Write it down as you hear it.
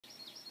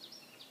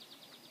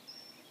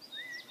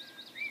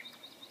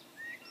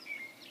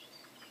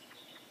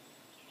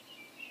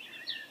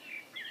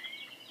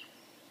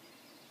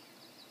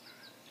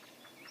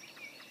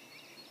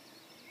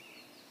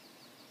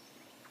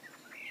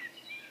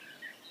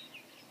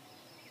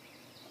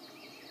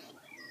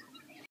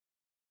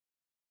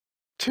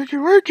Tinky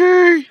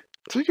Winky!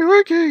 Tinky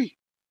Winky!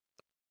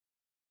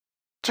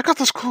 Check out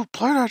this cool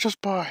plate I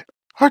just bought.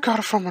 I got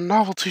it from a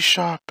novelty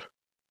shop.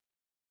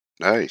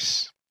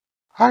 Nice.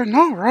 I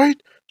know,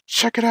 right?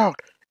 Check it out.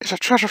 It's a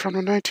treasure from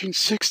the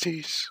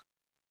 1960s.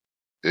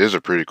 It is a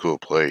pretty cool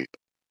plate.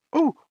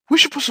 Oh, we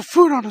should put some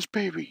food on this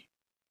baby.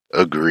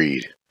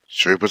 Agreed.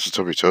 Should we put some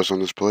Toby Toast on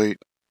this plate?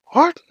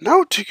 What?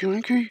 No, Tinky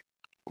Winky.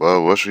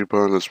 Well, what should we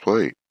put on this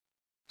plate?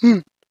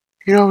 You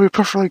know what we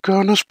preferably go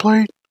on this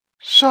plate?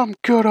 Some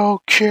good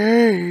old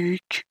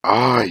cake.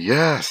 Ah,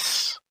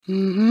 yes.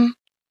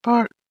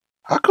 But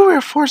how can we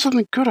afford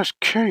something good as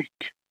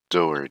cake?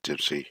 Don't worry,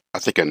 Dipsy. I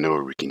think I know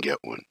where we can get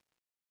one.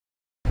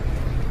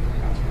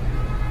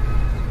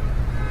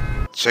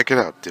 Check it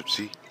out,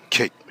 Dipsy.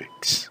 Cake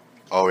mix.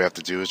 All we have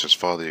to do is just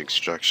follow the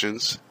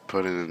instructions,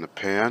 put it in the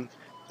pan,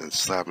 then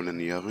slap it in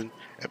the oven,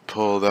 and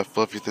pull that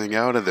fluffy thing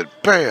out, and then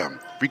BAM!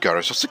 We got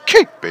ourselves a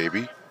cake,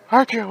 baby!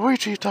 I can't wait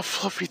to eat that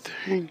fluffy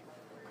thing.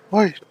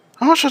 Wait,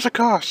 how much does it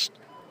cost?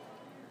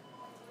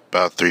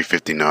 About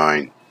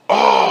 $3.59.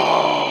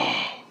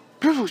 Oh!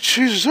 People,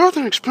 cheese, is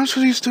everything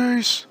expensive these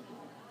days?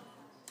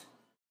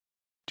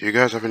 Do you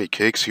guys have any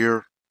cakes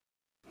here?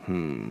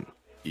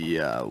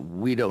 Yeah,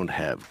 we don't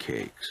have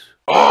cakes.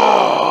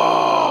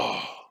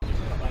 Oh!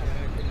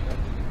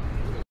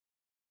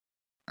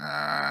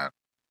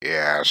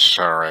 Yeah,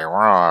 sorry,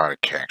 we're all out of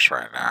cakes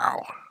right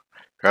now.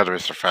 Got to be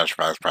some fresh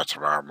bread by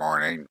tomorrow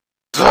morning.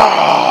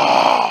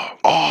 Oh!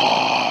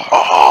 Oh!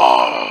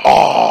 Oh!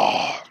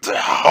 Oh!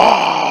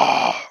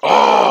 Oh!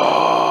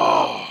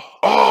 Oh!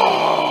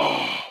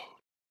 Oh!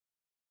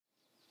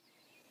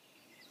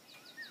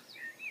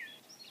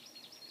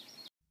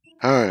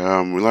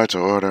 Hi, we'd like to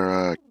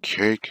order a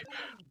cake,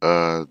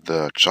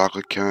 the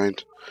chocolate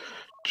kind,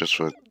 just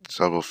with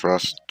double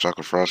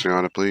chocolate frosting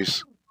on it,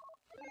 please.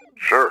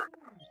 Sure,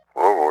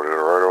 we'll order it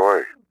right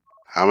away.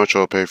 How much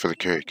will I pay for the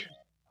cake?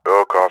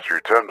 It'll cost you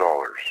 $10.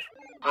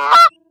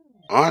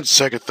 On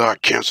second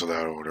thought, cancel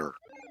that order.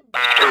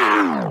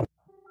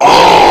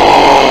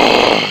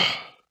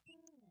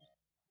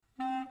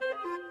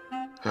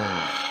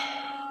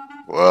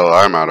 Well,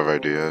 I'm out of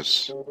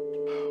ideas.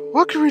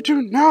 What can we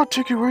do now,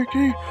 Tinky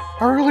Winky?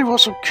 I really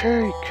want some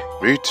cake.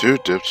 Me too,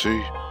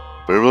 Dipsy.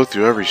 But I've looked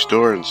through every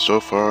store and so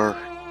far,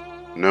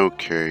 no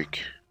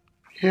cake.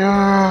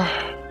 Yeah.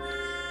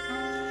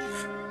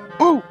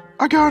 Oh,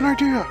 I got an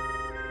idea.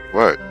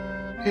 What?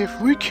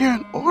 If we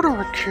can't order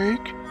a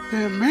cake,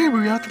 then maybe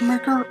we have to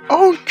make our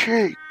own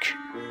cake.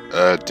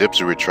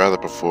 Dipsy, we tried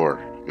that before.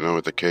 You know,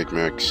 with the cake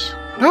mix.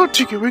 No,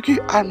 Tinky Winky,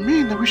 I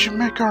mean that we should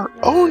make our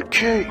own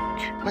cake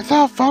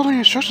without following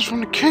instructions from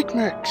the cake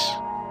mix.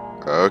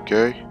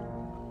 Okay.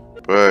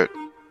 But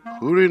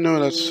who do you know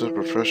that's a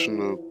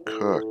professional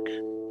cook?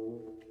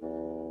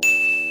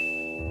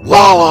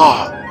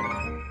 Lala!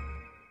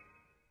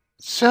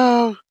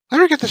 So,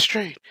 let me get this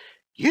straight.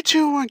 You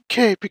two want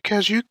cake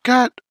because you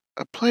got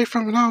a plate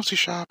from a novelty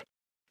shop.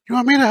 You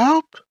want me to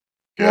help?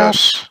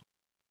 Yes.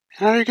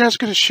 And are you guys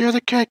going to share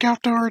the cake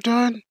after we're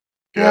done?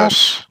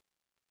 Yes.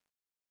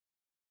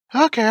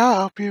 Okay, I'll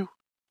help you.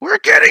 We're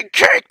getting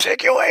cake,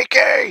 Tinky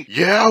Winky!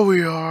 Yeah,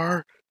 we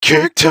are.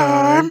 Cake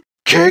time!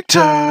 Cake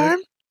time!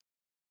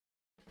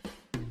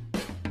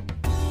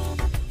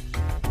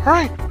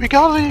 Alright, we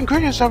got all the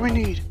ingredients that we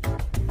need.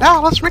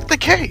 Now let's make the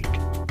cake!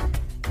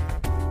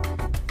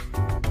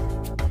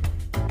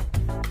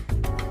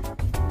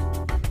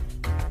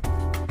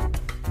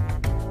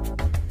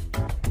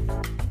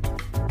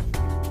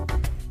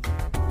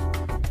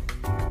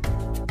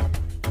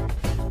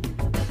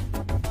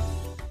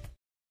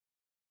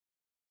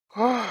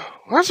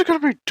 When's it gonna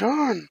be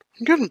done?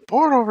 I'm getting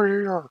bored over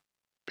here.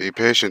 Be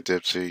patient,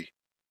 Dipsy.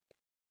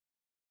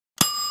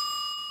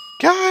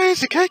 Guys,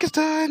 the cake is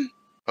done!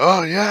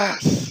 Oh,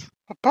 yes!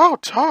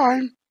 About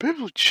time!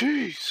 Bibbly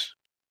cheese!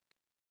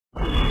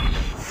 I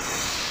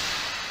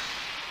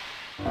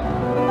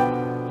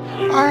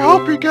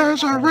hope you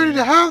guys are ready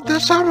to have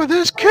some of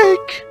this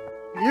cake!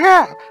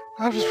 Yeah,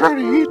 I'm just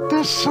ready to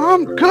eat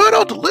some good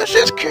old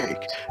delicious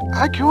cake!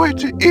 I can't wait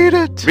to eat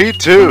it! Me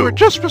too! We're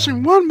just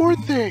missing one more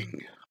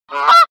thing!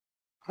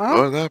 Huh?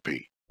 What would that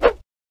be?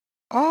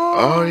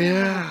 Oh,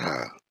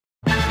 yeah!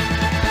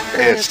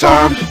 It's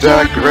time to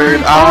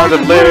decorate our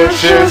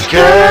delicious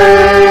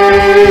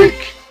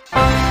cake!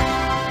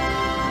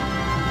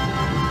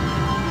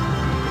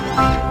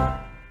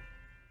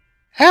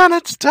 And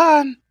it's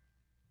done!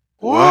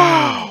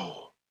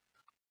 Wow!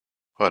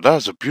 Well, that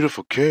was a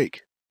beautiful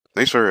cake.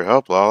 Thanks for your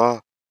help,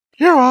 Lala.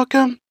 You're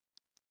welcome.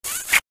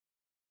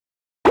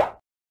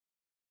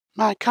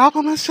 My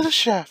compliments to the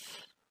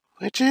chef,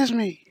 which is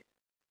me.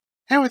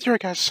 And with your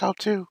guys' help,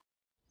 too.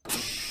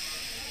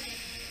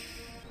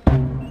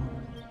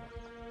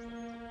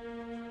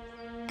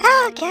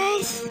 Hello,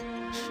 guys.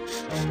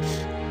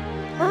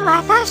 Oh,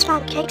 I thought I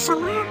smelled cake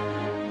somewhere.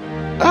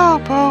 Oh,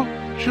 Bo,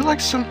 would you like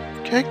some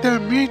cake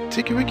that me,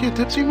 Tinky Winky, and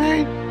Dipsy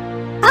made?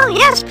 Oh,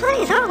 yes,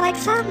 please. I would like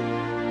some.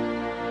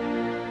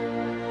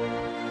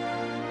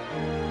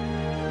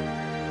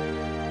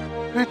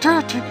 We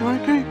did it, Tinky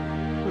Winky.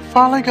 We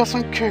finally got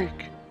some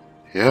cake.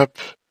 Yep,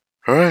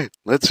 Alright,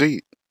 let's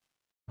eat.